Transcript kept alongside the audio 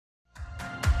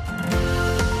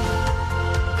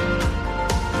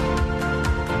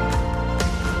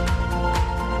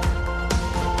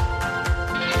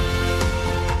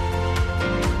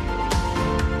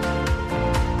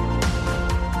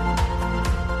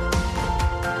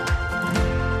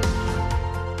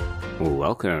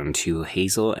Welcome to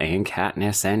Hazel and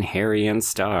Katniss and Harry and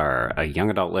Star, a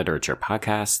young adult literature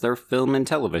podcast, their film and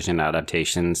television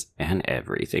adaptations, and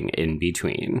everything in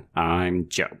between. I'm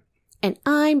Joe. And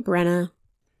I'm Brenna.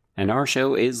 And our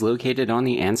show is located on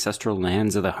the ancestral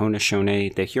lands of the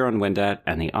Haudenosaunee, the Huron-Wendat,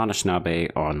 and the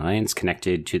Anishinaabe on lands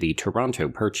connected to the Toronto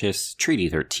Purchase, Treaty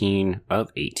 13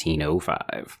 of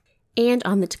 1805. And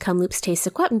on the Tk'emlúps te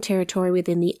Secwepemc territory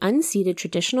within the unceded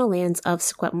traditional lands of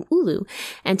Secwepemc Ulu.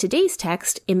 And today's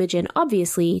text, Imogen,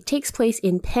 obviously, takes place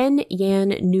in Penn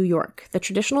Yan, New York, the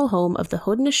traditional home of the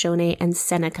Haudenosaunee and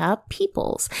Seneca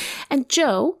peoples. And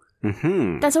Joe,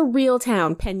 that's a real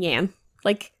town, Penn Yan.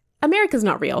 Like, America's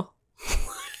not real.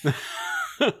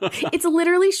 It's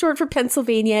literally short for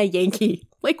Pennsylvania Yankee.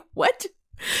 Like, what?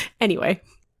 Anyway.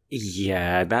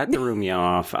 Yeah, that threw me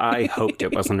off. I hoped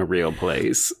it wasn't a real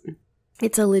place.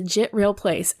 It's a legit real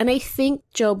place. And I think,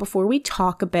 Joe, before we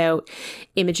talk about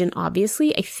Imogen,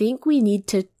 obviously, I think we need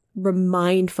to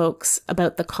remind folks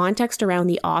about the context around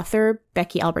the author,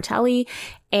 Becky Albertalli,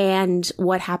 and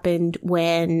what happened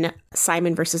when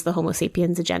Simon versus the Homo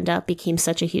sapiens agenda became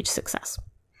such a huge success.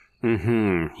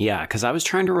 Yeah, because I was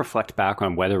trying to reflect back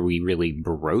on whether we really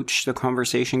broached the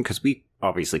conversation, because we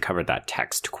obviously covered that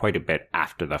text quite a bit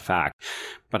after the fact,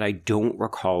 but I don't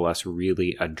recall us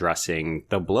really addressing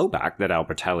the blowback that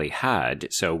Albertalli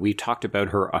had. So we talked about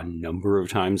her a number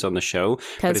of times on the show,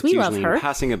 but it's we usually love her.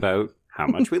 Passing about how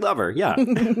much we love her. Yeah.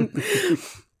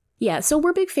 Yeah, so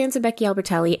we're big fans of Becky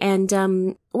Albertalli,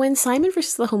 and when Simon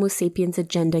versus the Homo sapiens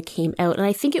agenda came out, and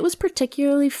I think it was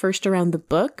particularly first around the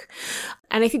book,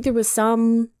 and I think there was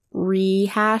some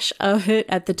rehash of it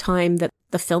at the time that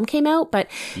the film came out, but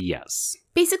yes,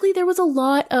 basically there was a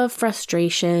lot of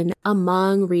frustration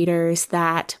among readers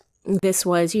that this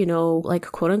was, you know,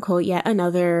 like, quote unquote, yet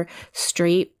another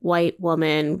straight white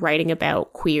woman writing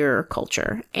about queer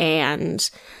culture. And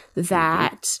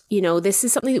that, you know, this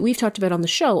is something that we've talked about on the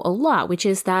show a lot, which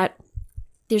is that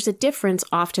there's a difference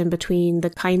often between the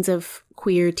kinds of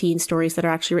queer teen stories that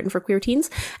are actually written for queer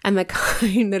teens and the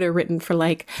kind that are written for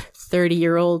like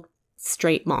 30-year-old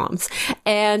straight moms.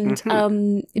 And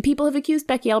people have accused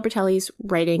Becky Albertalli's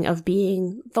writing of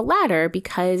being the latter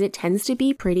because it tends to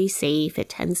be pretty safe. It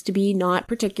tends to be not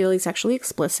particularly sexually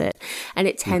explicit. And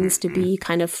it tends to be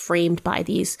kind of framed by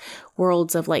these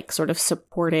worlds of like sort of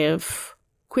supportive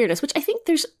queerness, which I think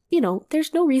there's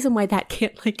no reason why that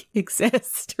can't like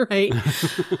exist, right?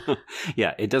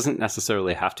 Yeah, it doesn't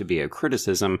necessarily have to be a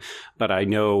criticism, but I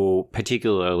know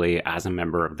particularly as a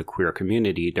member of the queer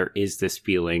community, there is this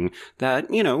feeling that,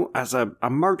 you know, as a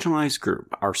marginalized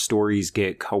group, our stories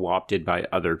get co-opted by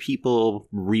other people,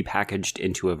 repackaged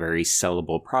into a very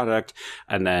sellable product,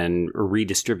 and then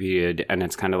redistributed. And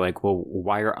it's kind of like, well,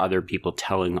 why are other people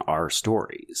telling our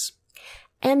stories?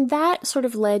 And that sort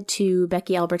of led to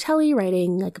Becky Albertalli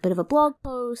writing like a bit of a blog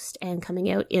post and coming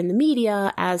out in the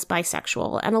media as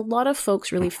bisexual. And a lot of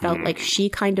folks really felt like she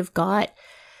kind of got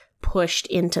pushed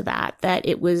into that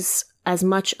it was as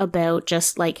much about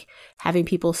just like having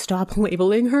people stop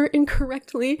labeling her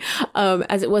incorrectly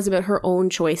as it was about her own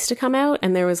choice to come out.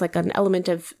 And there was like an element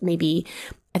of maybe,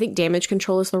 I think damage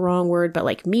control is the wrong word, but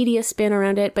like media spin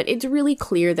around it. But it's really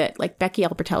clear that like Becky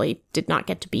Albertalli did not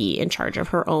get to be in charge of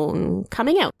her own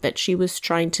coming out, that she was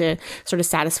trying to sort of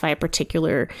satisfy a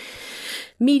particular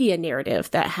media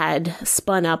narrative that had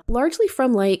spun up largely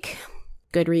from like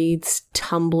Goodreads,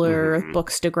 Tumblr,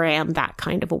 Bookstagram, that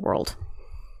kind of a world.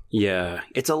 Yeah,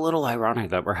 it's a little ironic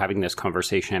that we're having this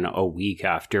conversation a week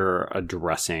after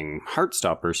addressing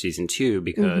Heartstopper Season 2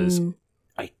 because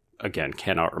I, again,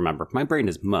 cannot remember. My brain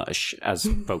is mush, as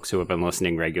folks who have been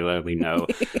listening regularly know.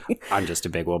 I'm just a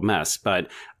big old mess. But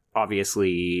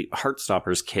obviously,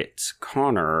 Heartstopper's Kit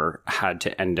Connor had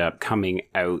to end up coming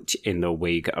out in the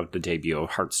wake of the debut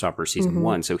of Heartstopper Season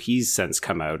 1. So he's since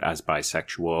come out as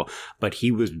bisexual, but he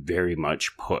was very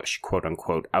much pushed, quote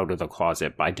unquote, out of the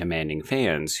closet by demanding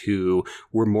fans who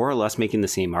were more or less making the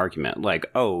same argument. Like,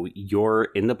 oh, you're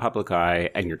in the public eye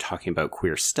and you're talking about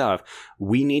queer stuff.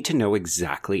 We need to know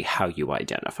exactly how you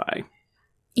identify.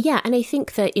 Yeah, and I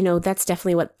think that, you know, that's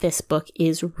definitely what this book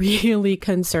is really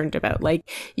concerned about.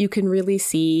 Like, you can really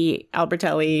see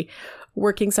Albertalli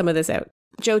working some of this out.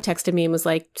 Joe texted me and was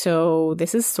like, so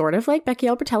this is sort of like Becky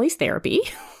Albertalli's therapy.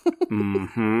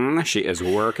 She is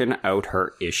working out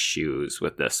her issues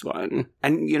with this one.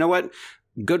 And you know what?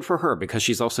 Good for her, because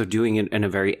she's also doing it in a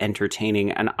very entertaining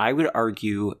and I would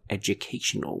argue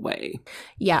educational way.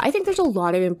 Yeah, I think there's a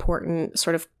lot of important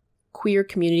sort of queer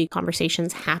community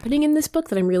conversations happening in this book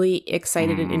that I'm really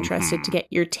excited and interested to get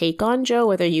your take on, Joe,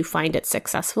 whether you find it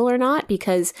successful or not,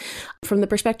 because from the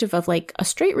perspective of like a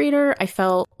straight reader, I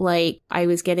felt like I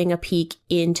was getting a peek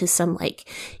into some like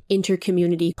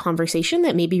inter-community conversation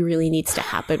that maybe really needs to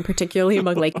happen, particularly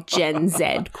among like Gen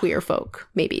Z queer folk,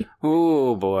 maybe.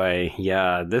 Oh boy.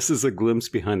 Yeah, this is a glimpse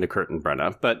behind the curtain,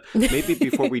 Brenna. But maybe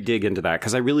before we dig into that,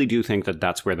 because I really do think that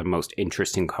that's where the most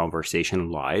interesting conversation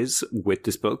lies with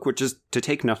this book, which is to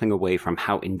take nothing away from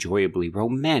how enjoyably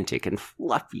romantic and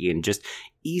fluffy and just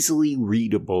easily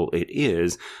readable it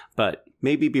is. But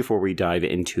maybe before we dive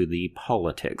into the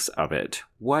politics of it,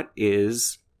 what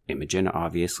is Imogen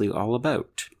obviously all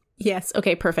about? Yes.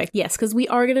 Okay, perfect. Yes, because we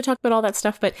are going to talk about all that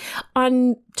stuff. But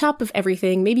on top of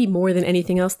everything, maybe more than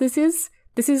anything else, this is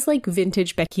like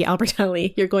vintage Becky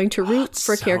Albertelli. You're going to root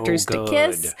for so characters good. to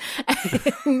kiss.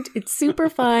 And it's super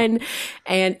fun.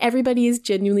 And everybody is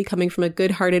genuinely coming from a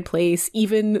good-hearted place.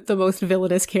 Even the most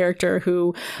villainous character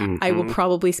who I will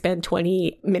probably spend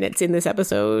 20 minutes in this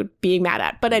episode being mad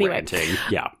at. But anyway. Ranting.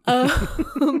 Yeah.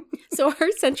 So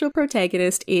our central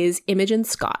protagonist is Imogen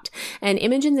Scott. And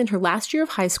Imogen's in her last year of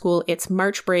high school. It's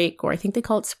March break, or I think they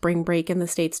call it spring break in the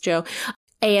States, Joe.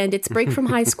 And it's break from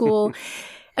high school.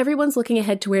 Everyone's looking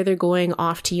ahead to where they're going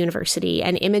off to university,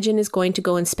 and Imogen is going to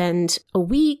go and spend a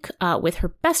week with her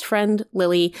best friend,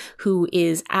 Lily, who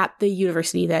is at the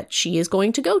university that she is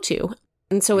going to go to.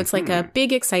 And so it's like a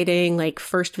big, exciting, like,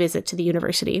 first visit to the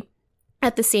university.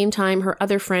 At the same time, her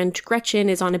other friend, Gretchen,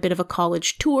 is on a bit of a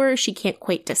college tour. She can't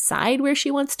quite decide where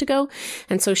she wants to go.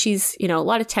 And so she's, a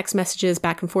lot of text messages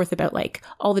back and forth about, like,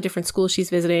 all the different schools she's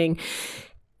visiting.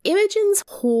 Imogen's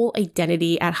whole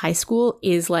identity at high school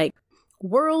is, like,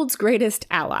 world's greatest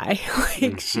ally.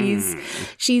 Like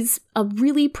she's a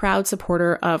really proud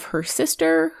supporter of her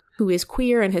sister, who is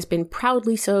queer and has been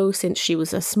proudly so since she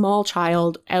was a small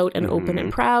child, out and open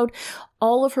and proud.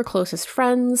 All of her closest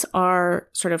friends are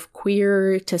sort of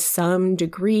queer to some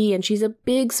degree, and she's a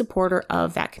big supporter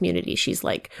of that community. She's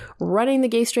like running the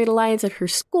Gay Straight Alliance at her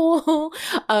school.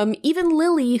 Even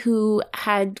Lily, who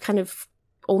had kind of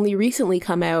only recently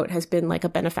come out, has been like a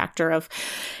benefactor of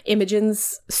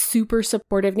Imogen's super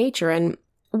supportive nature. And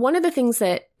one of the things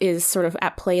that is sort of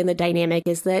at play in the dynamic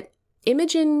is that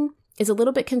Imogen is a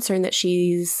little bit concerned that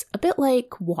she's a bit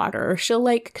like water. She'll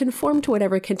like conform to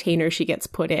whatever container she gets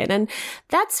put in. And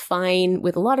that's fine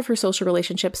with a lot of her social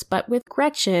relationships. But with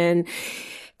Gretchen,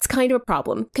 it's kind of a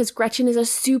problem because Gretchen is a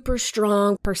super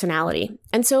strong personality.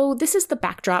 And so this is the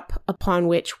backdrop upon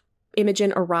which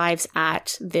Imogen arrives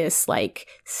at this like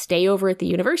stay over at the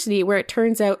university, where it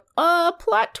turns out,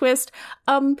 plot twist,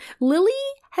 Lily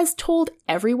has told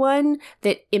everyone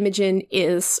that Imogen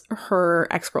is her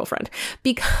ex-girlfriend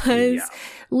because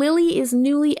Lily is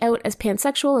newly out as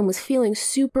pansexual and was feeling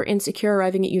super insecure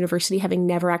arriving at university, having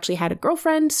never actually had a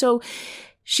girlfriend. So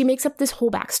she makes up this whole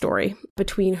backstory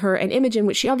between her and Imogen,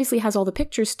 which she obviously has all the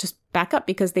pictures to back up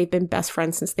because they've been best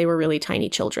friends since they were really tiny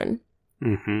children.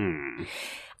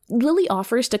 Lily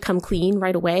offers to come clean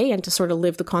right away and to sort of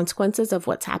live the consequences of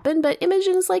what's happened, but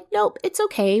Imogen is like, nope, it's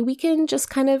okay. We can just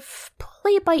kind of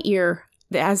play it by ear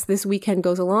as this weekend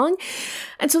goes along.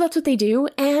 And so that's what they do.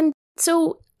 And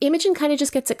so Imogen kind of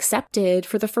just gets accepted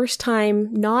for the first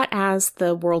time, not as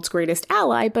the world's greatest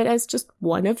ally, but as just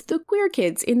one of the queer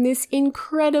kids in this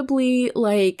incredibly,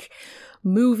 like,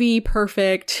 movie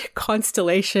perfect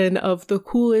constellation of the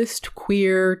coolest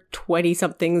queer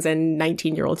 20-somethings and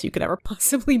 19-year-olds you could ever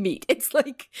possibly meet. It's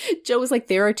like, Joe was like,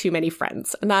 there are too many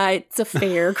friends. And it's a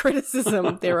fair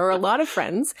criticism. There are a lot of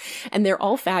friends, and they're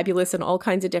all fabulous in all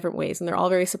kinds of different ways, and they're all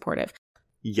very supportive.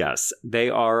 Yes, they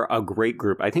are a great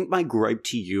group. I think my gripe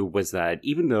to you was that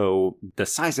even though the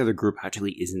size of the group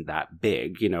actually isn't that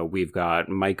big, we've got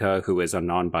Micah, who is a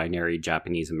non-binary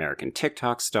Japanese-American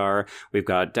TikTok star. We've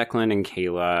got Declan and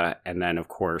Kayla. And then, of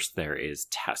course, there is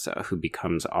Tessa, who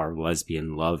becomes our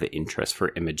lesbian love interest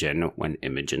for Imogen when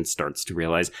Imogen starts to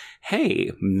realize, hey,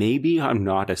 maybe I'm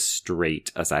not as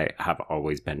straight as I have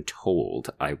always been told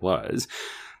I was.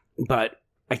 But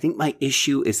I think my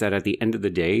issue is that at the end of the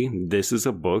day, this is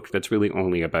a book that's really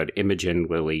only about Imogen,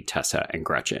 Lily, Tessa, and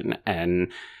Gretchen.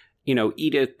 And,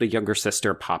 Edith, the younger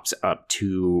sister, pops up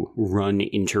to run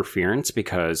interference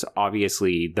because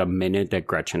obviously the minute that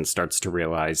Gretchen starts to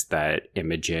realize that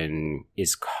Imogen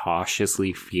is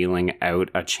cautiously feeling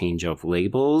out a change of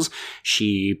labels,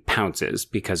 she pounces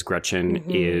because Gretchen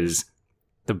is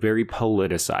the very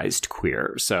politicized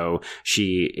queer. So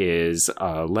she is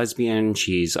a lesbian.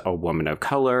 She's a woman of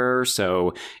color.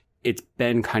 So it's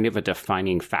been kind of a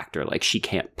defining factor. Like, she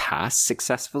can't pass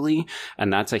successfully.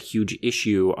 And that's a huge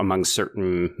issue among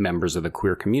certain members of the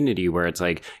queer community, where it's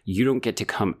like, you don't get to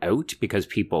come out because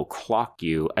people clock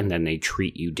you and then they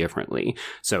treat you differently.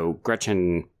 So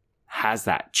Gretchen has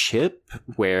that chip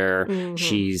where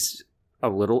she's a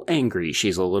little angry.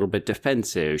 She's a little bit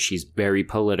defensive. She's very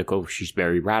political. She's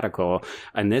very radical.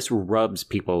 And this rubs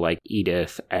people like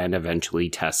Edith and eventually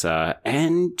Tessa,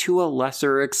 and to a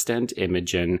lesser extent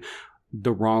Imogen,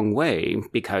 the wrong way,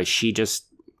 because she just,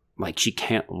 like, she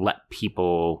can't let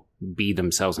people be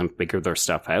themselves and figure their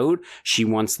stuff out. She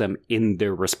wants them in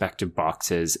their respective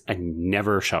boxes and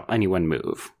never shall anyone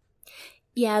move.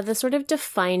 Yeah, the sort of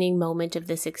defining moment of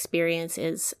this experience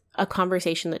is a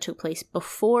conversation that took place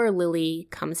before Lily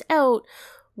comes out,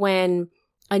 when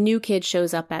a new kid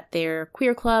shows up at their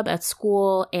queer club at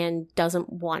school and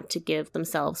doesn't want to give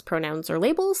themselves pronouns or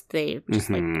labels. They just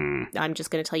like, I'm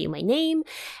just going to tell you my name.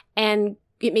 And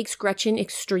it makes Gretchen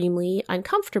extremely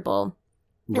uncomfortable.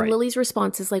 And Lily's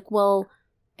response is like, well,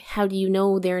 how do you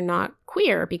know they're not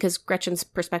queer? Because Gretchen's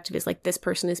perspective is like, this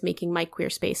person is making my queer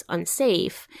space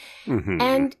unsafe.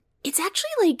 And it's actually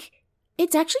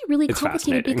really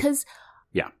complicated because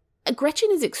Gretchen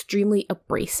is extremely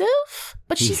abrasive,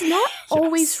 but she's not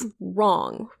always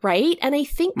wrong, right? And I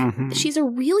think she's a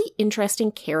really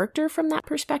interesting character from that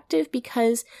perspective,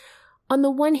 because on the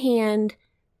one hand,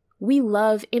 we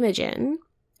love Imogen.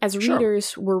 As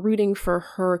readers, we're rooting for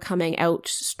her coming out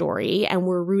story, and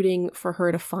we're rooting for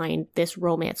her to find this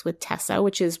romance with Tessa,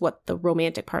 which is what the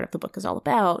romantic part of the book is all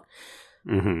about.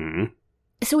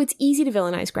 So it's easy to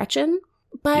villainize Gretchen,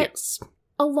 but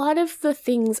a lot of the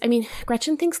things, I mean,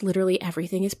 Gretchen thinks literally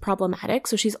everything is problematic,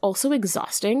 so she's also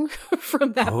exhausting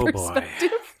from that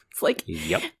perspective. It's like,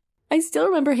 I still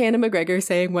remember Hannah McGregor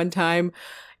saying one time,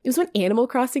 it was when Animal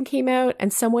Crossing came out,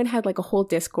 and someone had like a whole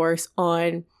discourse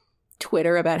on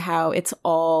Twitter about how it's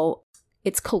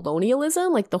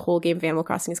colonialism, like the whole game of Animal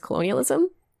Crossing is colonialism.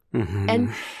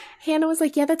 And Hannah was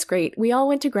like, yeah, that's great. We all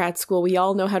went to grad school. We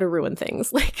all know how to ruin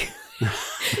things. Like,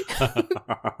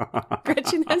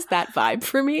 Gretchen has that vibe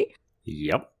for me.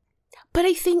 But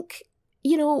I think,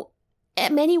 you know,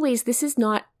 in many ways, this is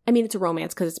not, I mean, it's a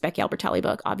romance because it's a Becky Albertalli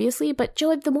book, obviously. But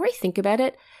Joe, the more I think about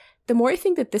it, the more I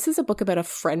think that this is a book about a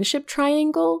friendship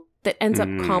triangle that ends up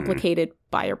complicated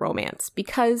by a romance.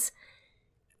 Because,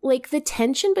 like, the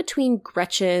tension between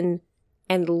Gretchen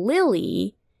and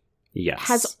Lily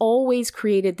has always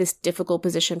created this difficult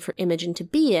position for Imogen to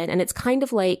be in. And it's kind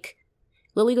of like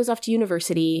Lily goes off to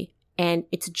university and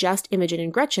it's just Imogen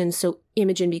and Gretchen. So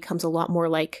Imogen becomes a lot more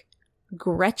like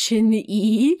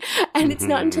Gretchen-y. And it's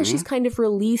not until she's kind of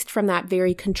released from that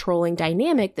very controlling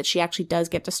dynamic that she actually does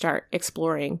get to start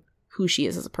exploring who she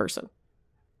is as a person.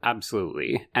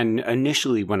 Absolutely. And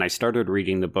initially, when I started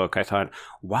reading the book, I thought,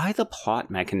 why the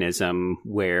plot mechanism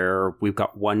where we've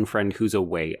got one friend who's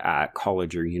away at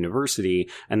college or university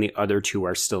and the other two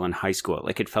are still in high school?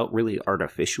 Like, it felt really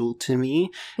artificial to me.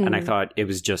 And I thought it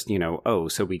was just, you know, oh,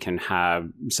 so we can have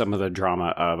some of the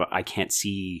drama of I can't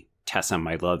see Tessa,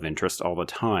 my love interest, all the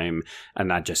time,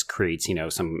 and that just creates, you know,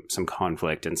 some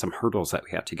conflict and some hurdles that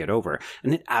we have to get over.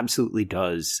 And it absolutely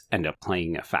does end up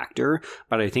playing a factor.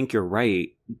 But I think you're right.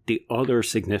 The other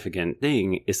significant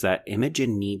thing is that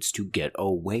Imogen needs to get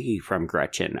away from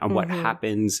Gretchen, and what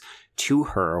happens to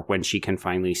her when she can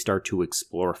finally start to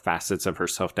explore facets of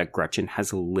herself that Gretchen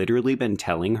has literally been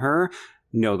telling her,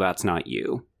 no, that's not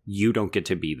you. You don't get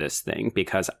to be this thing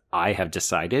because I have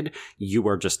decided you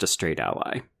are just a straight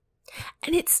ally.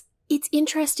 And it's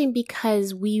interesting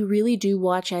because we really do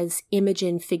watch as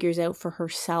Imogen figures out for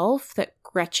herself that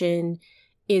Gretchen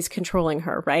is controlling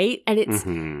her, right?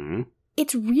 And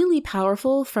it's really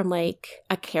powerful from like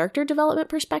a character development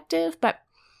perspective, but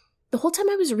the whole time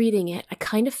I was reading it, I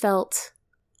kind of felt,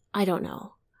 I don't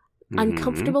know,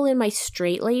 uncomfortable in my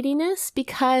straight ladiness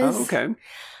because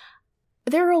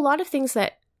there are a lot of things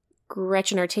that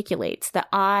Gretchen articulates that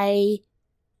I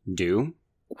do.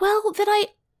 Well, that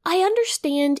I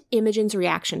understand Imogen's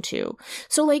reaction to.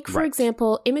 So, like, for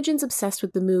example, Imogen's obsessed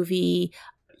with the movie.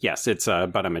 Yes, it's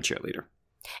But I'm a Cheerleader.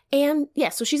 And, yeah,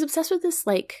 so she's obsessed with this,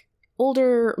 like,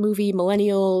 older movie,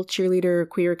 millennial cheerleader,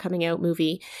 queer coming out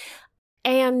movie.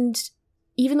 And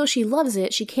even though she loves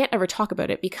it, she can't ever talk about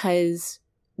it because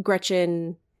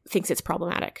Gretchen thinks it's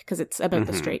problematic because it's about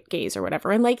the straight gays or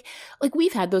whatever. And, like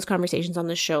we've had those conversations on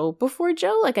the show before,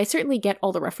 Joe. Like, I certainly get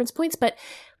all the reference points, but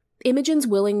Imogen's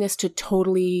willingness to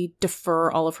totally defer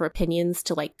all of her opinions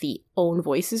to like the own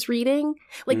voices reading.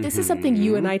 Like this is something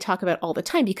you and I talk about all the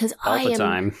time because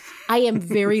I am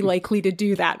very likely to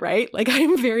do that, right? Like I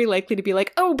am very likely to be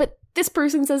like, oh, but this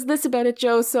person says this about it,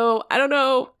 Joe, so I don't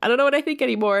know what I think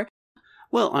anymore.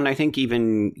 Well, and I think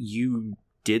even you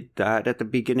did that at the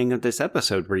beginning of this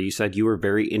episode where you said you were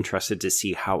very interested to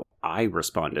see how I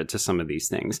responded to some of these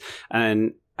things.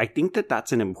 And I think that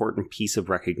that's an important piece of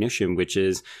recognition, which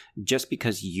is just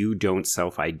because you don't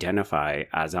self-identify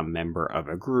as a member of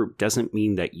a group doesn't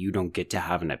mean that you don't get to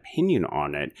have an opinion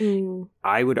on it.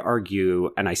 I would argue,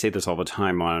 and I say this all the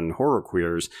time on horror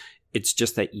queers, it's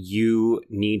just that you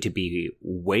need to be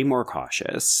way more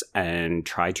cautious and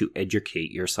try to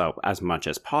educate yourself as much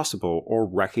as possible or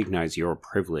recognize your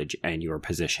privilege and your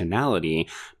positionality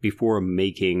before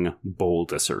making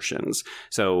bold assertions.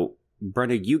 So,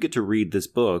 Brenna, you get to read this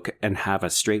book and have a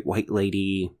straight white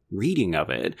lady reading of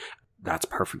it. That's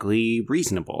perfectly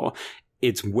reasonable.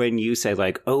 It's when you say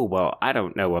like, oh, well, I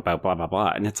don't know about blah, blah,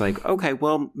 blah. And it's like, okay,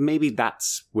 well, maybe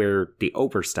that's where the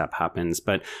overstep happens.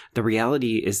 But the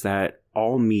reality is that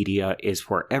all media is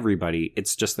for everybody.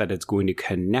 It's just that it's going to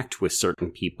connect with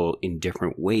certain people in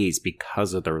different ways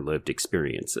because of their lived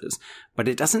experiences. But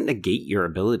it doesn't negate your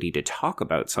ability to talk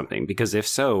about something, because if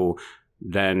so,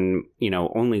 then,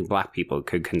 only Black people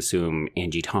could consume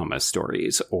Angie Thomas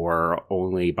stories, or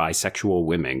only bisexual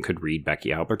women could read Becky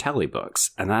Albertalli books.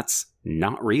 And that's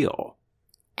not real.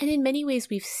 And in many ways,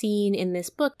 we've seen in this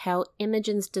book how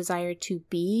Imogen's desire to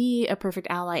be a perfect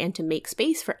ally and to make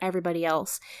space for everybody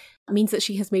else means that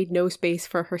she has made no space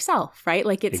for herself, right?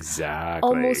 Like, it's exactly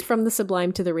almost from the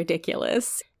sublime to the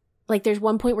ridiculous. Like, there's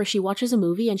one point where she watches a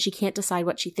movie and she can't decide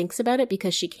what she thinks about it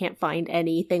because she can't find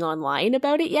anything online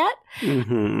about it yet.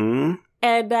 Mm-hmm.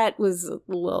 And that was a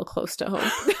little close to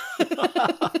home.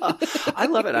 I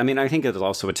love it. I mean, I think it's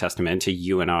also a testament to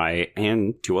you and I,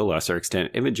 and to a lesser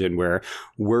extent, Imogen, where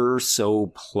we're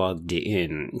so plugged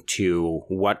in to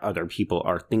what other people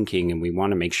are thinking. And we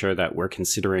want to make sure that we're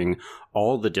considering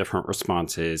all the different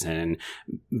responses and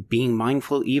being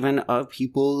mindful even of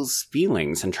people's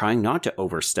feelings and trying not to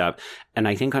overstep. And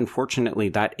I think, unfortunately,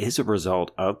 that is a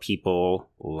result of people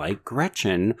like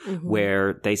Gretchen,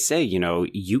 where they say,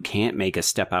 you can't make a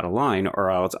step out of line or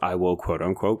else I will, quote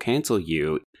unquote, cancel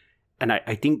you. And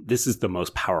I think this is the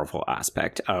most powerful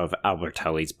aspect of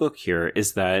Albertalli's book here,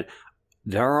 is that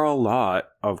there are a lot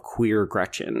of queer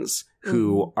Gretchens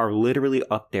who are literally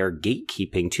up there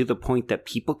gatekeeping to the point that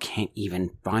people can't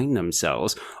even find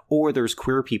themselves. Or there's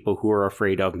queer people who are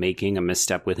afraid of making a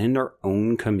misstep within their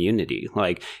own community.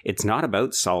 Like, it's not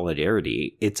about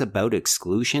solidarity. It's about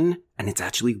exclusion. And it's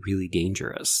actually really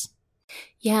dangerous.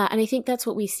 Yeah. And I think that's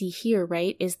what we see here,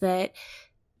 right? Is that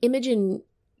Imogen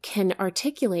can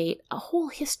articulate a whole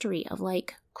history of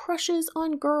like crushes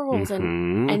on girls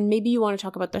and maybe you want to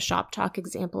talk about the shop talk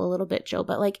example a little bit, Joe,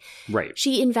 but like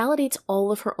she invalidates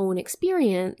all of her own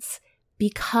experience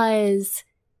because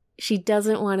she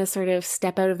doesn't want to sort of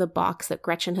step out of the box that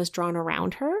Gretchen has drawn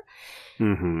around her.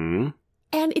 And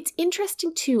it's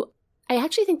interesting too. I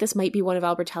actually think this might be one of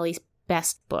Albertalli's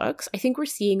best books. I think we're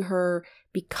seeing her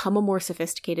become a more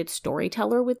sophisticated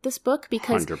storyteller with this book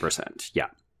because 100%. Yeah.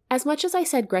 As much as I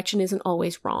said Gretchen isn't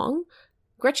always wrong,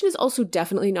 Gretchen is also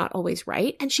definitely not always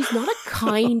right. And she's not a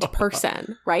kind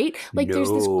person, right? Like, there's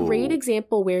this great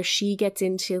example where she gets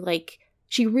into, like,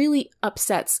 she really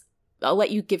upsets. I'll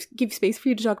let you give space for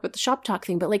you to talk about the shop talk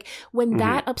thing. But, like, when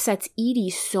that upsets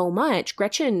Edie so much,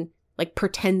 Gretchen, like,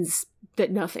 pretends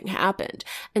that nothing happened.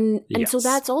 And so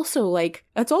that's also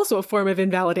a form of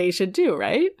invalidation too,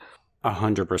 right?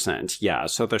 100%. Yeah.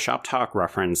 So the Shop Talk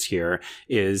reference here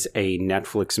is a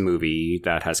Netflix movie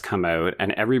that has come out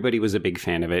and everybody was a big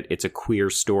fan of it. It's a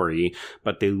queer story,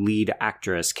 but the lead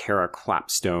actress, Cara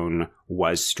Clapstone,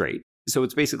 was straight. So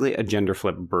it's basically a gender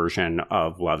flip version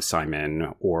of Love,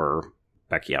 Simon, or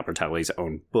Becky Albertalli's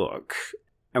own book.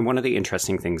 And one of the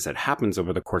interesting things that happens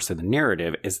over the course of the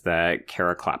narrative is that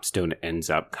Cara Clapstone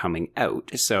ends up coming out.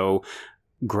 So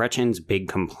Gretchen's big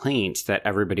complaint that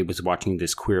everybody was watching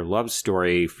this queer love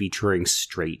story featuring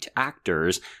straight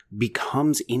actors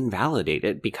becomes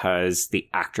invalidated because the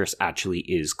actress actually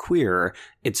is queer.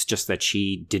 It's just that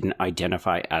she didn't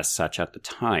identify as such at the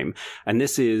time. And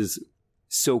this is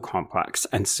so complex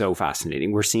and so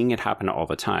fascinating. We're seeing it happen all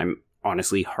the time.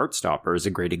 Honestly, Heartstopper is a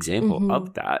great example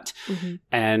of that.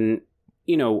 And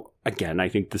again, I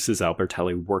think this is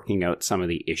Albertalli working out some of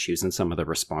the issues and some of the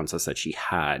responses that she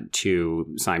had to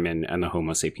Simon and the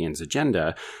Homo sapiens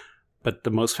agenda. But the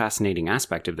most fascinating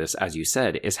aspect of this, as you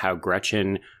said, is how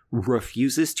Gretchen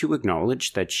refuses to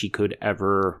acknowledge that she could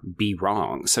ever be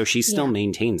wrong. So she still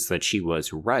maintains that she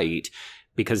was right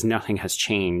because nothing has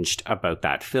changed about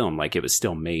that film. Like, it was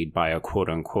still made by a quote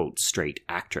unquote straight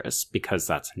actress because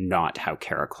that's not how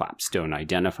Cara Clapstone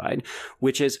identified,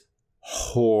 which is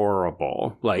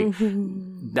horrible. Like,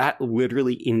 that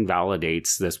literally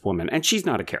invalidates this woman. And she's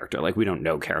not a character. Like, we don't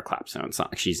know Kara Clapstone. It's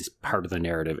not like she's part of the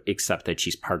narrative, except that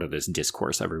she's part of this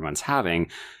discourse everyone's having.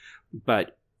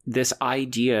 But this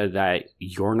idea that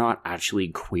you're not actually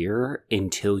queer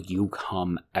until you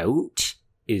come out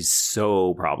is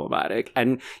so problematic.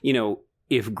 And, you know,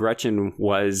 if Gretchen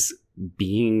was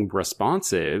being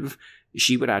responsive,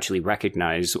 she would actually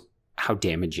recognize how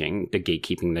damaging the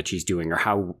gatekeeping that she's doing or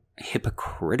how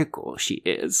hypocritical she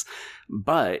is.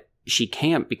 But she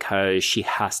can't, because she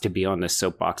has to be on this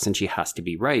soapbox and she has to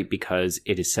be right, because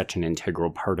it is such an integral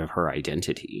part of her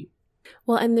identity.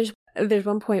 Well, and there's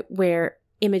one point where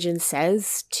Imogen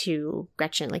says to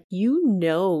Gretchen, like, you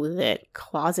know that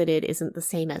closeted isn't the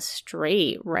same as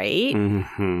straight, right?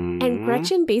 And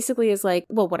Gretchen basically is like,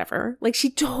 well, whatever. Like,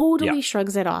 she totally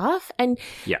shrugs it off. And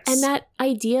and that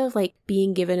idea of like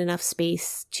being given enough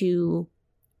space to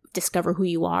discover who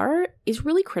you are is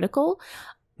really critical.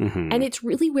 And it's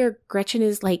really where Gretchen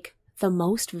is like the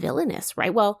most villainous,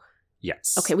 right? Well,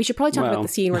 yes. Okay, we should probably talk about the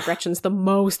scene where Gretchen's the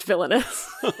most villainous.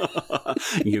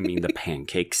 You mean the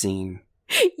pancake scene?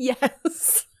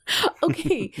 Yes.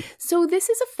 Okay, so this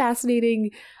is a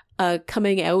fascinating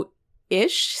coming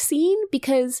out-ish scene,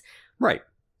 because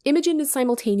Imogen is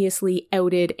simultaneously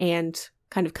outed and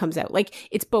kind of comes out. Like,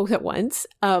 it's both at once,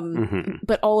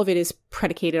 but all of it is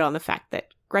predicated on the fact that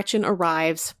Gretchen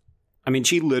arrives. I mean,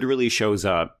 she literally shows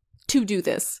up to do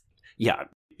this. Yeah,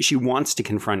 she wants to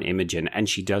confront Imogen, and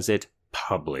she does it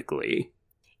publicly.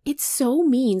 It's so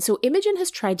mean. So Imogen has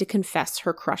tried to confess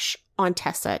her crush on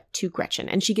Tessa to Gretchen,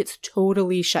 and she gets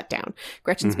totally shut down.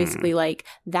 Gretchen's basically like,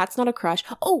 that's not a crush.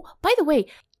 Oh, by the way,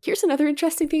 here's another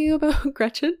interesting thing about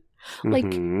Gretchen. Like,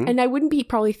 and I wouldn't be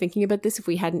probably thinking about this if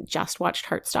we hadn't just watched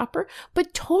Heartstopper,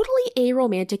 but totally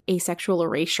aromantic asexual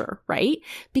erasure, right?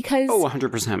 Because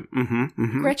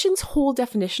 100%. Gretchen's whole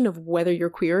definition of whether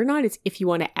you're queer or not is if you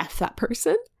want to F that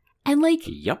person. And like,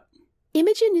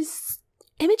 Imogen is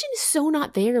so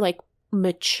not there, like,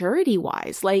 maturity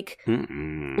wise, like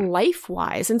life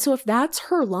wise. And so if that's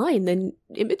her line, then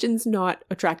Imogen's not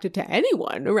attracted to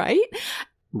anyone, right?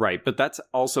 Right, but that's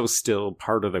also still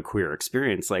part of the queer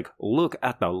experience. Like, look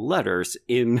at the letters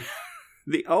in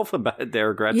the alphabet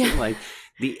there, Gretchen. Yeah. Like,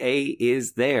 the A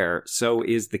is there, so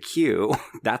is the Q.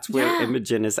 That's where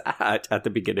Imogen is at the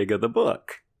beginning of the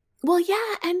book. Well,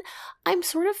 yeah, and I'm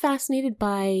sort of fascinated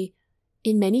by,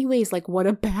 in many ways, like, what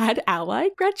a bad ally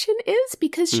Gretchen is,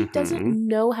 because she doesn't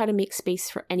know how to make space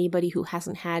for anybody who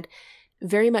hasn't had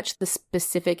very much the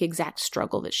specific exact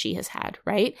struggle that she has had,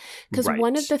 right? Because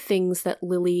one of the things that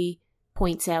Lily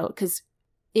points out, because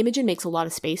Imogen makes a lot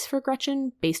of space for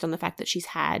Gretchen based on the fact that she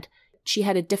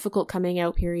had a difficult coming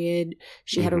out period.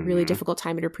 She had a really difficult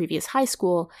time at her previous high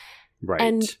school. Right.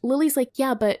 And Lily's like,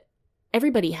 yeah, but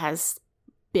everybody has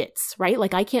bits, right?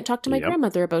 Like, I can't talk to my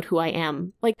grandmother about who I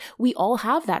am. Like, we all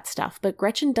have that stuff, but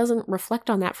Gretchen doesn't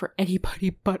reflect on that for anybody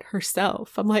but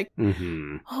herself. I'm like,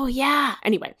 oh yeah.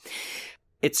 Anyway.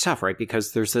 It's tough, right?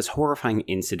 Because there's this horrifying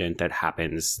incident that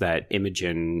happens that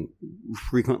Imogen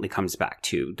frequently comes back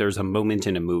to. There's a moment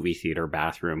in a movie theater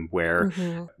bathroom where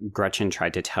Gretchen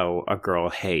tried to tell a girl,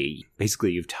 hey,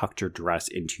 basically you've tucked your dress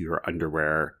into your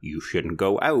underwear. You shouldn't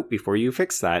go out before you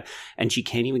fix that. And she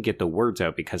can't even get the words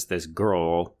out because this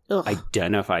girl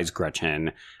identifies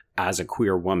Gretchen as a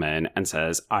queer woman and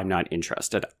says, I'm not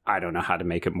interested. I don't know how to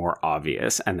make it more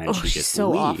obvious. And then she just so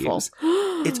leaves.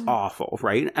 Awful. It's awful,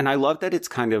 right? And I love that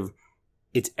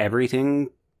it's everything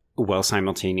while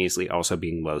simultaneously also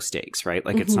being low stakes, right?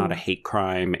 Like, it's not a hate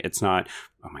crime. It's not,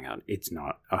 oh my God, it's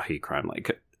not a hate crime.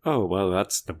 Like, oh, well,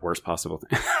 that's the worst possible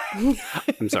thing.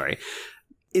 I'm sorry.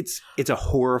 It's a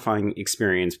horrifying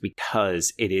experience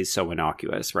because it is so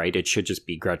innocuous, right? It should just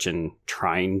be Gretchen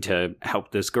trying to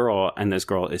help this girl, and this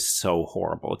girl is so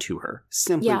horrible to her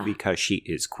simply because she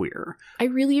is queer. I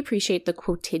really appreciate the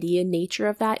quotidian nature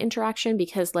of that interaction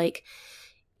because, like,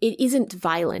 it isn't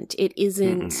violent. It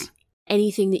isn't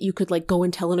anything that you could, like, go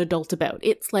and tell an adult about.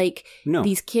 It's like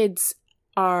these kids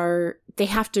they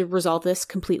have to resolve this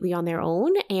completely on their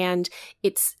own, and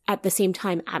it's at the same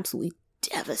time absolutely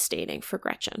devastating for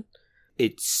Gretchen.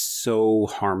 It's so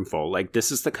harmful. Like,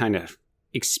 this is the kind of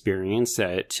experience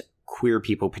that queer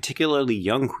people, particularly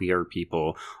young queer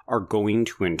people, are going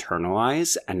to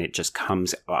internalize, and it just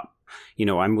comes up. You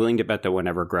know, I'm willing to bet that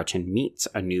whenever Gretchen meets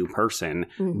a new person,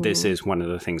 this is one of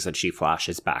the things that she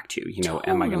flashes back to. You know,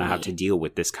 am I going to have to deal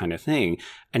with this kind of thing?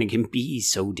 And it can be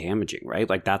so damaging, right?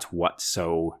 Like, that's what's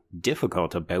so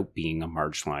difficult about being a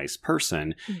marginalized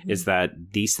person is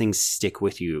that these things stick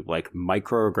with you. Like,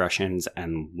 microaggressions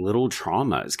and little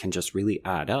traumas can just really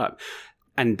add up.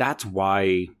 And that's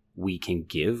why we can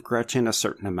give Gretchen a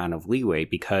certain amount of leeway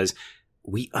because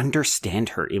we understand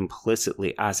her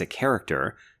implicitly as a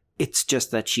character. It's just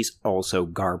that she's also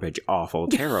garbage, awful,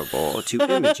 terrible to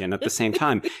Imogen at the same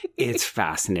time. It's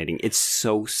fascinating. It's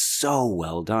so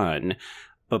well done.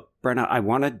 But Brenna, I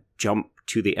want to jump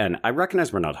to the end. I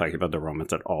recognize we're not talking about the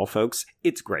romance at all, folks.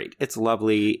 It's great. It's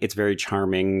lovely. It's very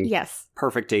charming. Yes.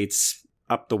 Perfect dates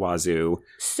up the wazoo.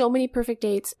 So many perfect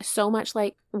dates. So much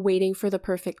like waiting for the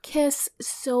perfect kiss.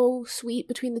 So sweet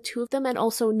between the two of them. And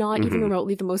also not even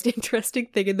remotely the most interesting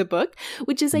thing in the book,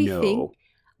 which is, I think,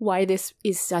 why this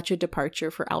is such a departure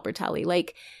for Albertalli.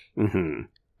 Like,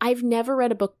 I've never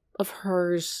read a book of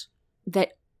hers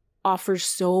that offers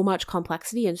so much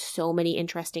complexity and so many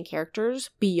interesting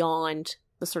characters beyond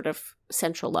the sort of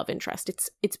central love interest.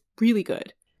 It's really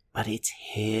good. But it's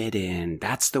hidden.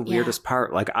 That's the weirdest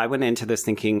part. Like, I went into this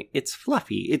thinking, it's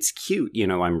fluffy, it's cute. You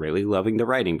know, I'm really loving the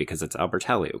writing because it's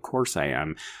Albertalli. Of course I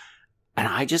am. And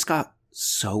I just got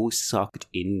so sucked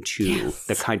into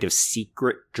the kind of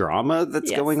secret drama that's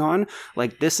going on.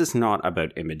 Like, this is not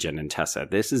about Imogen and Tessa.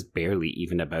 This is barely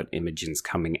even about Imogen's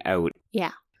coming out.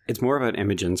 Yeah. It's more about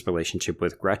Imogen's relationship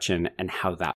with Gretchen and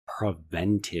how that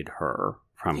prevented her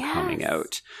from coming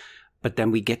out. But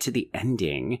then we get to the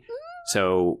ending.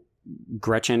 So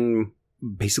Gretchen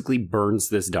basically burns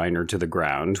this diner to the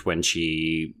ground when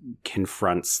she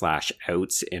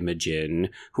confronts/outs Imogen,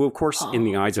 who, of course, in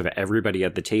the eyes of everybody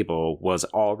at the table, was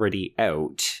already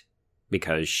out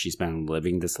because she's been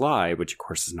living this lie, which, of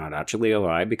course, is not actually a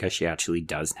lie because she actually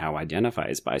does now identify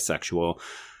as bisexual.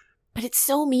 But it's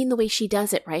so mean the way she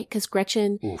does it, right? Because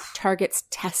Gretchen targets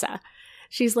Tessa.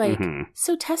 She's like,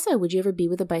 so Tessa, would you ever be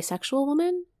with a bisexual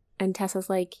woman? And Tessa's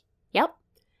like, yep.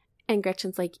 And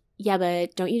Gretchen's like, yeah,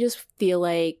 but don't you just feel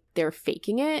like they're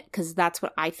faking it? Because that's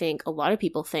what I think a lot of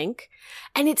people think.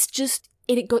 And it's just,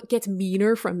 it gets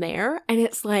meaner from there. And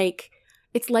it's like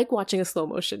watching a slow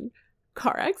motion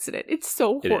car accident. It's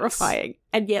so horrifying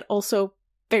and yet also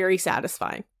very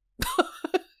satisfying.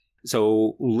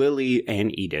 So Lily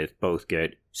and Edith both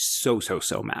get so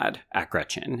mad at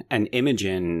Gretchen. And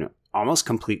Imogen almost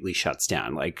completely shuts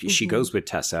down. Like, she goes with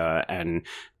Tessa and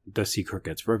the secret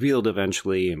gets revealed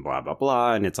eventually and blah, blah,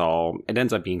 blah. And it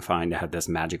ends up being fine to have this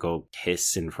magical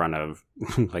kiss in front of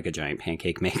like a giant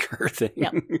pancake maker thing.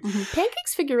 Yep.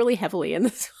 Pancakes figure really heavily in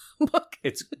this book.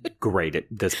 It's great.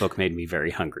 This book made me very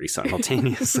hungry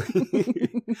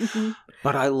simultaneously.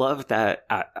 But I love that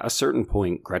at a certain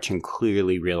point, Gretchen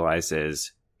clearly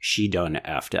realizes she done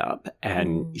effed up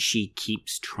and she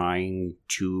keeps trying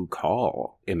to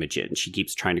call Imogen. She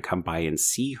keeps trying to come by and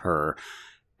see her.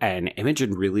 And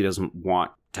Imogen really doesn't want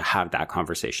to have that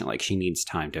conversation. Like, she needs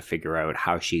time to figure out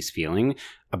how she's feeling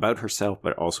about herself,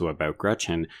 but also about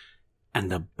Gretchen.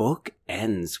 And the book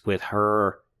ends with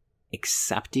her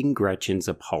accepting Gretchen's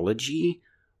apology,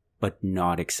 but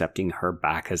not accepting her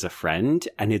back as a friend.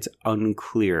 And it's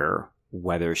unclear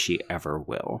whether she ever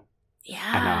will.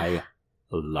 Yeah. And I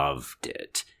loved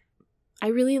it. I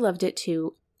really loved it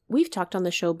too. We've talked on the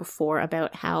show before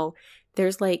about how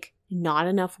there's like not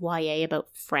enough YA about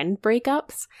friend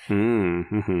breakups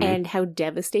and how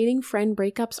devastating friend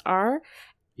breakups are,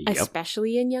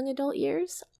 especially in young adult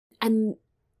years. And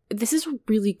this is a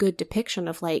really good depiction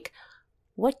of like,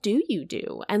 what do you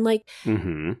do? And like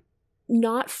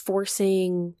not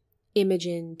forcing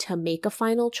Imogen to make a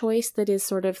final choice that is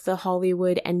sort of the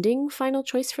Hollywood ending final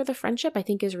choice for the friendship, I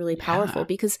think is really powerful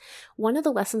because one of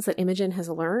the lessons that Imogen has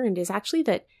learned is actually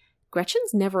that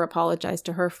Gretchen's never apologized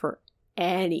to her for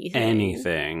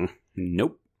anything.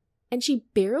 Nope. And she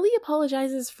barely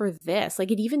apologizes for this.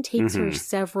 Like, it even takes her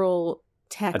several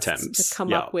attempts to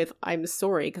come up with I'm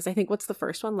sorry, because I think what's the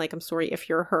first one, like, I'm sorry if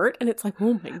you're hurt, and it's like,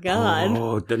 oh my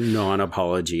god, the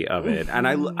non-apology of it. And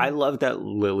I love that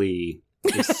Lily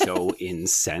is so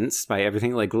incensed by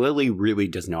everything. Like, Lily really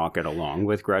does not get along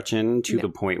with Gretchen to the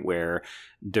point where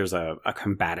there's a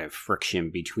combative friction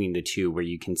between the two, where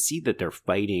you can see that they're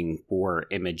fighting for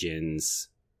Imogen's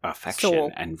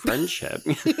affection and friendship.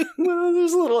 Well,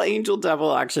 there's a little angel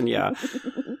devil action,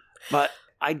 but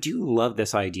I do love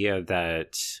this idea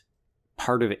that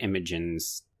part of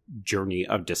Imogen's journey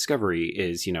of discovery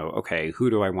is, you know, okay,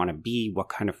 who do I want to be? What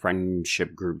kind of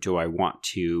friendship group do I want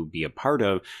to be a part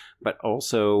of? But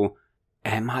also,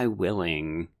 am I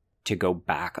willing to go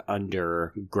back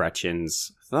under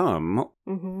Gretchen's thumb?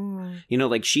 You know,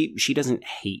 like, she doesn't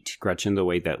hate Gretchen the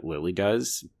way that Lily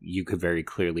does. You could very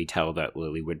clearly tell that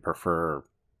Lily would prefer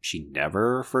she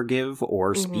never forgive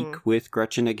or speak with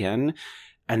Gretchen again.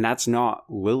 And that's not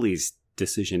Lily's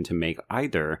decision to make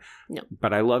either. No.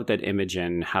 But I love that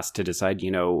Imogen has to decide, you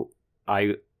know,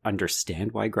 I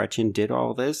understand why Gretchen did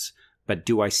all this, but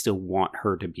do I still want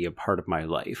her to be a part of my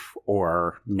life?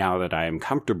 Or now that I am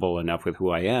comfortable enough with who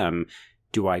I am,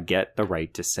 do I get the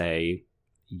right to say,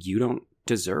 you don't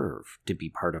deserve to be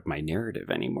part of my narrative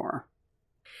anymore?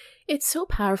 It's so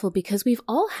powerful because we've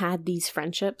all had these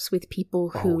friendships with people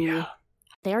who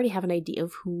they already have an idea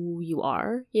of who you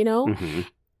are, you know? Mm-hmm.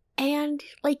 And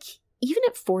like, even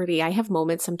at 40, I have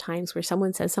moments sometimes where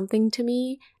someone says something to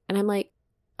me and I'm like,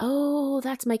 oh,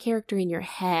 that's my character in your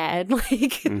head.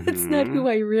 Like, that's not who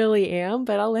I really am,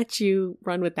 but I'll let you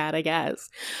run with that, I guess.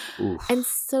 Oof. And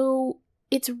so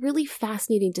it's really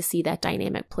fascinating to see that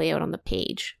dynamic play out on the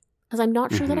page. Because I'm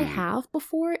not sure that I have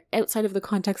before, outside of the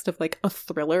context of like a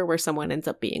thriller where someone ends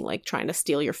up being like trying to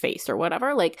steal your face or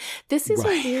whatever. Like, this is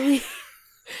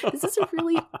this is a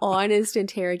really honest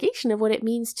interrogation of what it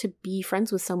means to be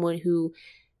friends with someone who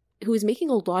is making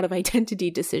a lot of identity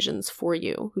decisions for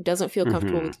you, who doesn't feel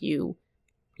comfortable with you.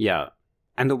 Yeah.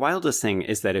 And the wildest thing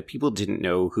is that if people didn't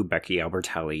know who Becky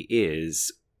Albertalli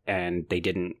is, and they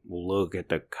didn't look at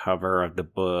the cover of the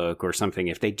book or something,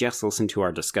 if they just listened to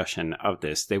our discussion of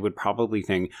this, they would probably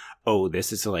think, oh,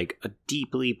 this is like a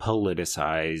deeply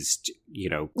politicized,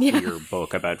 queer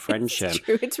book about friendship. It's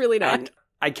true. It's really not. And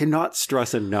I cannot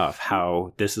stress enough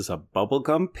how this is a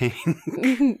bubblegum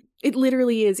pink. It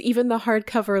literally is. Even the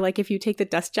hardcover, like if you take the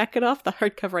dust jacket off, the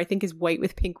hardcover I think is white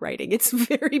with pink writing. It's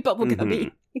very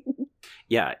bubblegummy.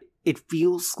 Yeah, it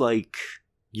feels like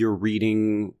you're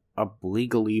reading a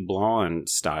Legally Blonde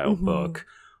style book,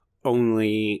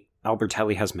 only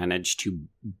Albertalli has managed to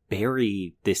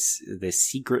bury this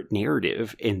secret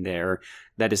narrative in there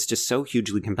that is just so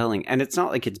hugely compelling. And it's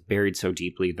not like it's buried so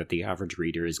deeply that the average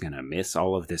reader is going to miss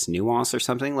all of this nuance or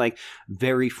something. Like,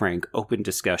 very frank, open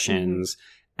discussions.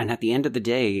 And at the end of the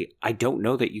day, I don't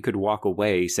know that you could walk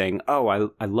away saying, oh,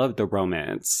 I love the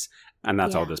romance. And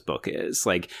that's all this book is.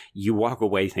 Like, you walk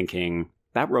away thinking,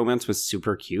 that romance was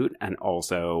super cute, and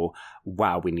also,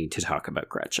 wow, we need to talk about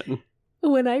Gretchen.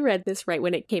 When I read this right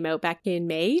when it came out back in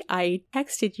May, I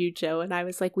texted you, Joe, and I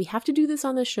was like, we have to do this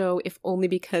on the show, if only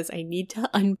because I need to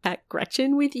unpack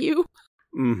Gretchen with you.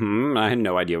 I had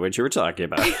no idea what you were talking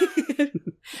about.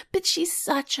 But she's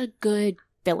such a good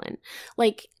villain.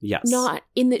 Like, yes. Not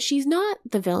in that she's not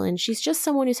the villain. She's just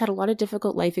someone who's had a lot of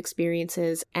difficult life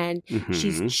experiences, and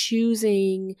she's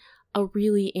choosing a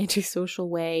really antisocial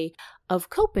way of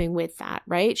coping with that,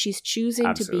 right? She's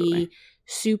choosing to be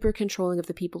super controlling of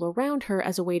the people around her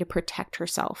as a way to protect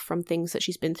herself from things that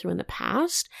she's been through in the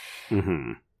past.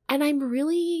 And I'm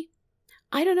really,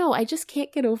 I don't know, I just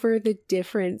can't get over the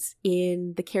difference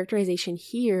in the characterization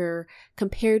here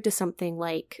compared to something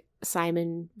like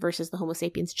Simon versus the Homo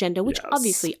sapiens Genda, which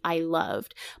obviously I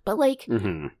loved. But like,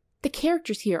 the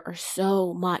characters here are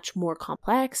so much more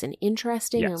complex and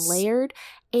interesting and layered.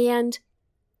 And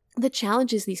the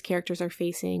challenges these characters are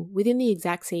facing within the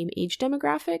exact same age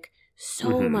demographic,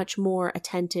 so much more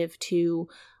attentive to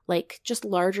like just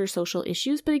larger social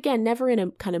issues. But again, never in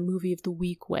a kind of movie of the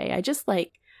week way. I'm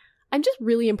just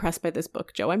really impressed by this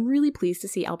book, Joe. I'm really pleased to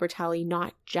see Albertalli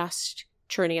not just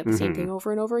churning out the same thing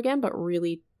over and over again, but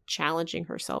really challenging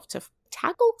herself to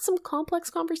tackle some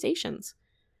complex conversations.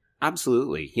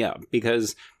 Absolutely, yeah.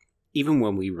 Because even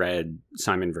when we read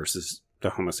Simon versus the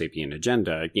Homo sapien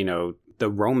Agenda, the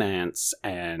romance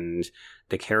and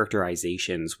the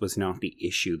characterizations was not the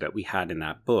issue that we had in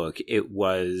that book. It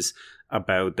was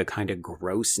about the kind of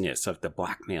grossness of the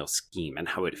blackmail scheme and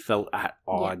how it felt at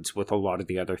odds with a lot of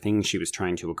the other things she was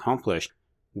trying to accomplish.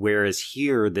 Whereas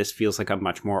here, this feels like a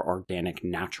much more organic,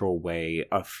 natural way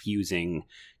of fusing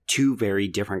two very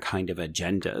different kind of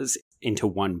agendas into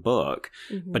one book,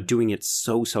 but doing it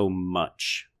so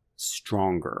much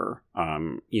stronger.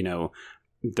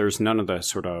 There's none of the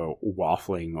sort of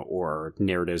waffling or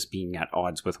narratives being at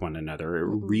odds with one another. It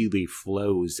really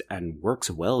flows and works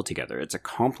well together. It's a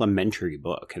complementary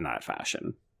book in that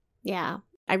fashion. Yeah.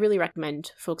 I really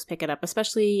recommend folks pick it up,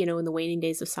 especially, in the waning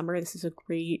days of summer. This is a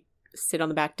great sit on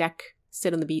the back deck,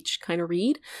 sit on the beach kind of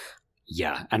read.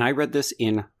 Yeah, and I read this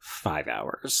in 5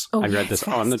 hours. I read this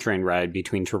on the train ride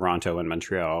between Toronto and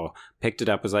Montreal, picked it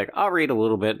up, was like, I'll read a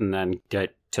little bit and then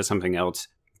get to something else,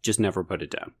 just never put it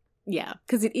down. Yeah,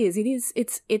 because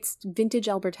it's vintage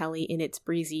Albertalli in its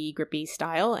breezy, grippy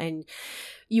style, and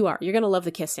you're going to love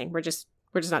the kissing. We're just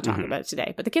not talking about it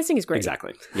today, but the kissing is great.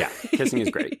 Exactly. Yeah, kissing is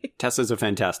great. Tessa's a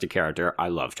fantastic character. I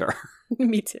loved her.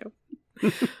 Me too.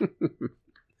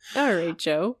 All right,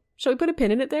 Joe. Shall we put a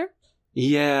pin in it there?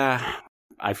 Yeah,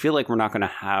 I feel like we're not going to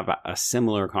have a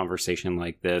similar conversation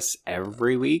like this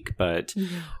every week, but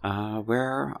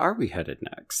where are we headed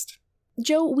next?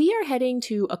 Joe, we are heading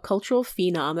to a cultural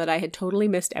phenom that I had totally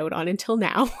missed out on until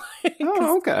now.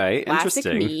 Oh, okay. Classic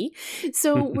Interesting. me.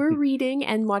 So we're reading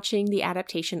and watching the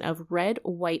adaptation of Red,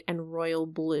 White, and Royal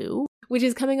Blue, which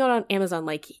is coming out on Amazon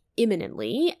like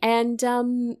imminently. And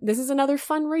this is another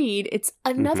fun read. It's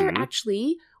another,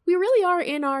 actually, we really are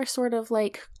in our sort of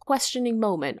like questioning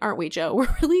moment, aren't we, Joe?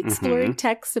 We're really exploring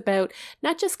texts about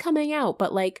not just coming out,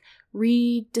 but like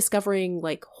rediscovering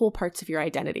like whole parts of your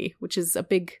identity, which is a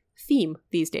big theme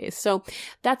these days. So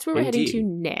that's where we're heading to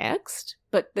next.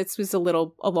 But this was a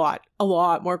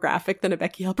lot more graphic than a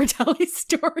Becky Albertelli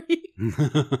story.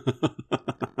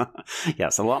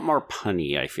 Yes, a lot more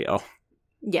punny, I feel.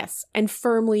 Yes, and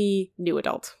firmly new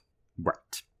adult. Right.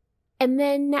 And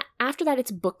then after that, it's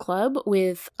book club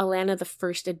with Alana the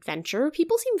First Adventure.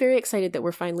 People seem very excited that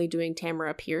we're finally doing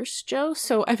Tamara Pierce, Joe.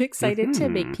 So I'm excited to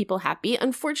make people happy.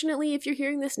 Unfortunately, if you're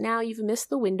hearing this now, you've missed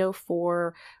the window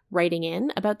for writing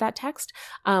in about that text.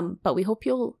 But we hope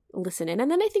you'll listen in.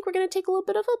 And then I think we're going to take a little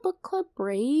bit of a book club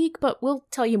break, but we'll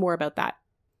tell you more about that.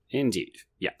 Indeed.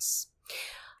 Yes.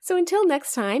 So until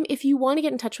next time, if you want to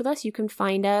get in touch with us, you can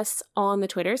find us on the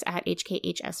Twitters at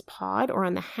HKHSPod or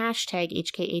on the hashtag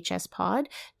HKHSPod.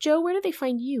 Joe, where do they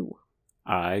find you?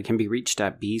 I can be reached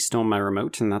at B Stole My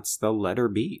Remote, and that's the letter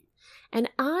B. And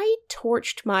I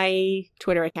torched my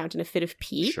Twitter account in a fit of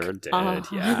pique. Sure did,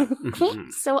 yeah.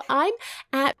 So I'm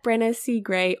at Brenna C.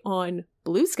 Gray on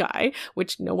Blue Sky,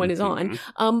 which no one is on.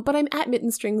 But I'm at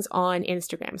Mittenstrings on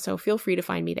Instagram, so feel free to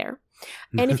find me there.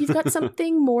 And if you've got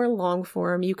something more long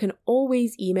form, you can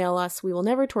always email us. We will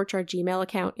never torch our Gmail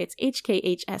account. It's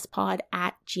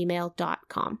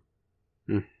hkhspod@gmail.com.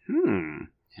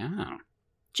 Yeah.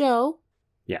 Joe?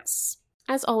 Yes.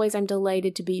 As always, I'm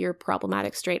delighted to be your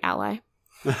problematic straight ally.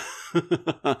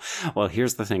 Well,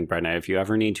 here's the thing, Brenna. If you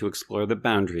ever need to explore the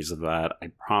boundaries of that, I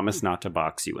promise not to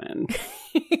box you in.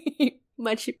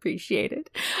 Much appreciated.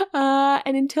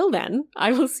 And until then,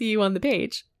 I will see you on the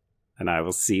page. And I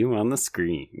will see you on the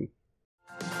screen.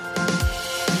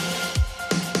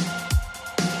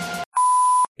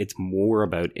 It's more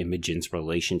about Imogen's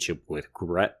relationship with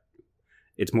Gretchen.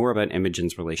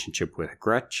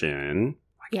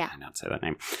 Why can't I not say that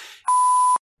name?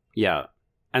 Yeah.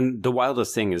 And the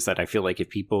wildest thing is that I feel like if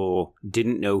people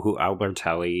didn't know who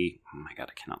Albertelli... Oh my god,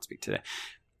 I cannot speak today.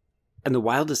 And the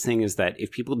wildest thing is that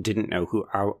if people didn't know who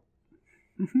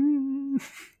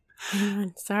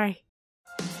Sorry.